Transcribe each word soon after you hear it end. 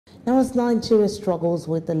Now, as Nigeria struggles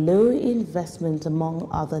with the low investment among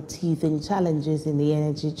other teething challenges in the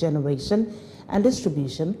energy generation and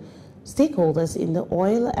distribution, stakeholders in the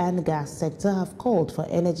oil and gas sector have called for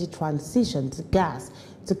energy transition to gas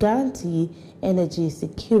to guarantee energy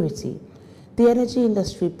security. The energy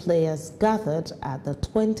industry players gathered at the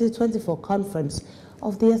 2024 conference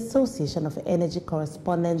of the Association of Energy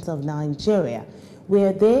Correspondents of Nigeria,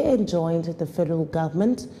 where they enjoined the federal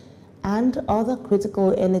government and other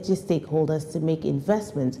critical energy stakeholders to make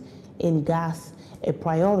investment in gas a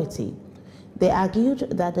priority. They argued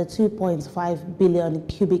that the 2.5 billion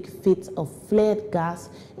cubic feet of flared gas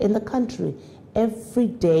in the country every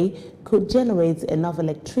day could generate enough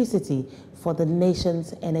electricity for the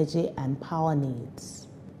nation's energy and power needs.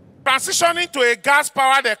 Transitioning to a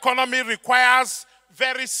gas-powered economy requires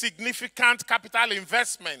very significant capital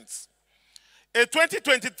investments. A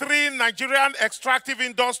 2023 Nigerian Extractive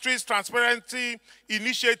Industries Transparency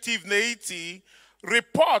Initiative, NEITI,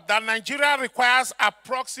 report that Nigeria requires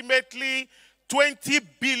approximately $20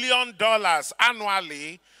 billion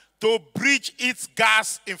annually to bridge its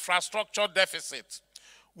gas infrastructure deficit.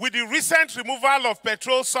 With the recent removal of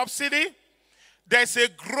petrol subsidy, there's a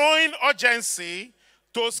growing urgency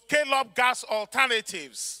to scale up gas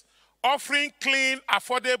alternatives, offering clean,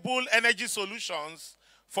 affordable energy solutions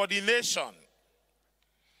for the nation.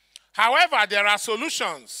 However, there are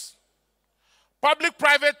solutions.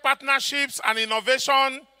 Public-private partnerships and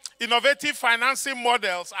innovative financing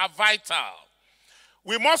models are vital.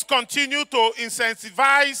 We must continue to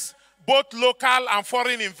incentivize both local and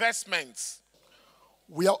foreign investments.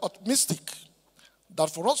 We are optimistic that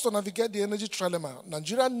for us to navigate the energy trilemma,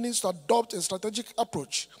 Nigeria needs to adopt a strategic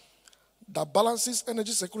approach that balances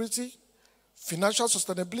energy security, financial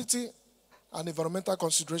sustainability, and environmental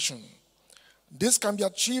consideration. This can be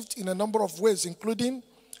achieved in a number of ways, including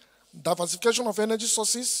diversification of energy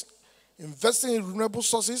sources, investing in renewable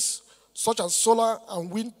sources such as solar and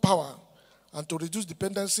wind power, and to reduce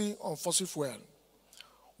dependency on fossil fuel.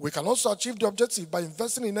 We can also achieve the objective by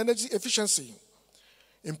investing in energy efficiency,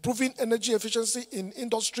 improving energy efficiency in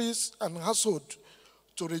industries and households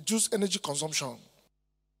to reduce energy consumption.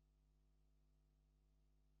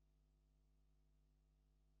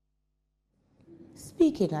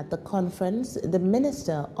 Speaking at the conference, the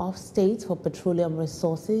Minister of State for Petroleum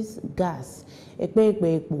Resources, Gas,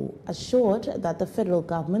 Ekpe assured that the federal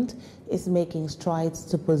government is making strides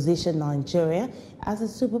to position Nigeria as a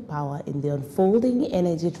superpower in the unfolding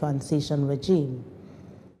energy transition regime.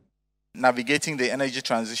 Navigating the energy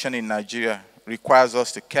transition in Nigeria requires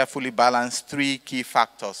us to carefully balance three key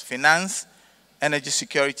factors: finance, energy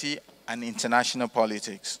security, and international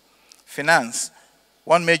politics. Finance.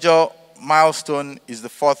 One major milestone is the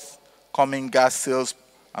forthcoming gas sales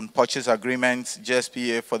and purchase agreement,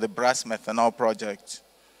 GSPA, for the Brass Methanol project,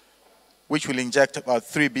 which will inject about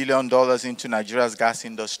 $3 billion into Nigeria's gas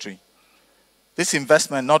industry. This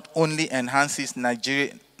investment not only enhances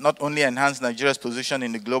Nigeria's position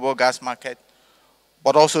in the global gas market,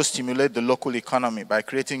 but also stimulate the local economy by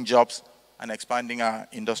creating jobs and expanding our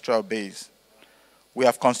industrial base. We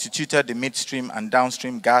have constituted the Midstream and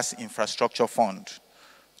Downstream Gas Infrastructure Fund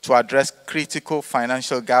to address critical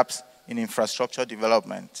financial gaps in infrastructure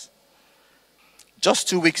development. Just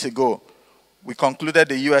 2 weeks ago, we concluded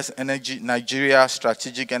the U.S.-Nigeria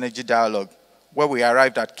Strategic Energy Dialogue, where we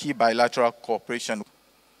arrived at key bilateral cooperation.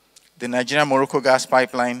 The Nigeria-Morocco gas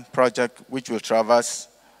pipeline project, which will traverse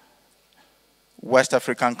West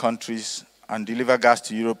African countries and deliver gas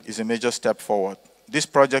to Europe, is a major step forward. This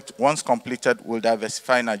project, once completed, will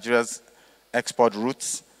diversify Nigeria's export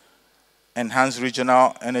routes, enhance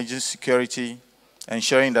regional energy security,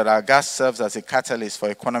 ensuring that our gas serves as a catalyst for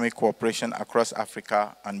economic cooperation across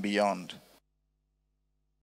Africa and beyond.